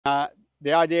Uh,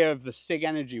 the idea of the SIG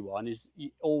Energy one is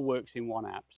it all works in one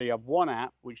app. So you have one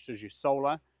app which does your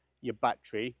solar, your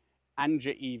battery, and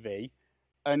your EV,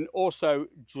 and also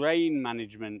drain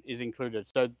management is included.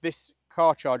 So this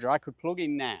car charger I could plug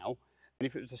in now, and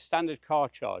if it was a standard car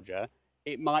charger,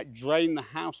 it might drain the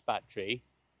house battery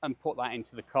and put that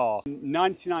into the car.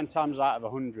 99 times out of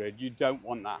 100, you don't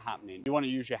want that happening. You want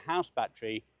to use your house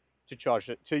battery to charge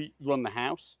it, to run the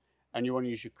house, and you want to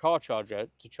use your car charger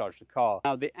to charge the car.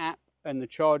 Now the app and the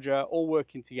charger all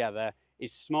working together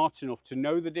is smart enough to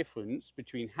know the difference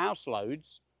between house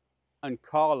loads and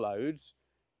car loads,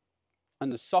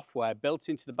 and the software built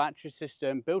into the battery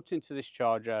system, built into this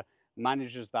charger,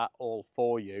 manages that all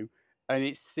for you, and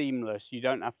it's seamless. You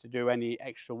don't have to do any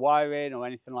extra wiring or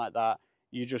anything like that.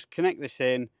 You just connect this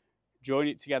in, join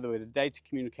it together with a data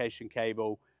communication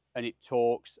cable, and it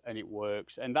talks and it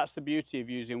works. And that's the beauty of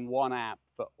using one app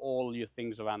for all your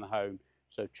things around the home.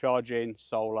 So charging,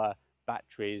 solar,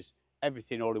 batteries,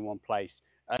 everything all in one place.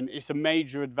 And it's a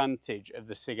major advantage of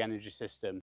the SIG Energy system.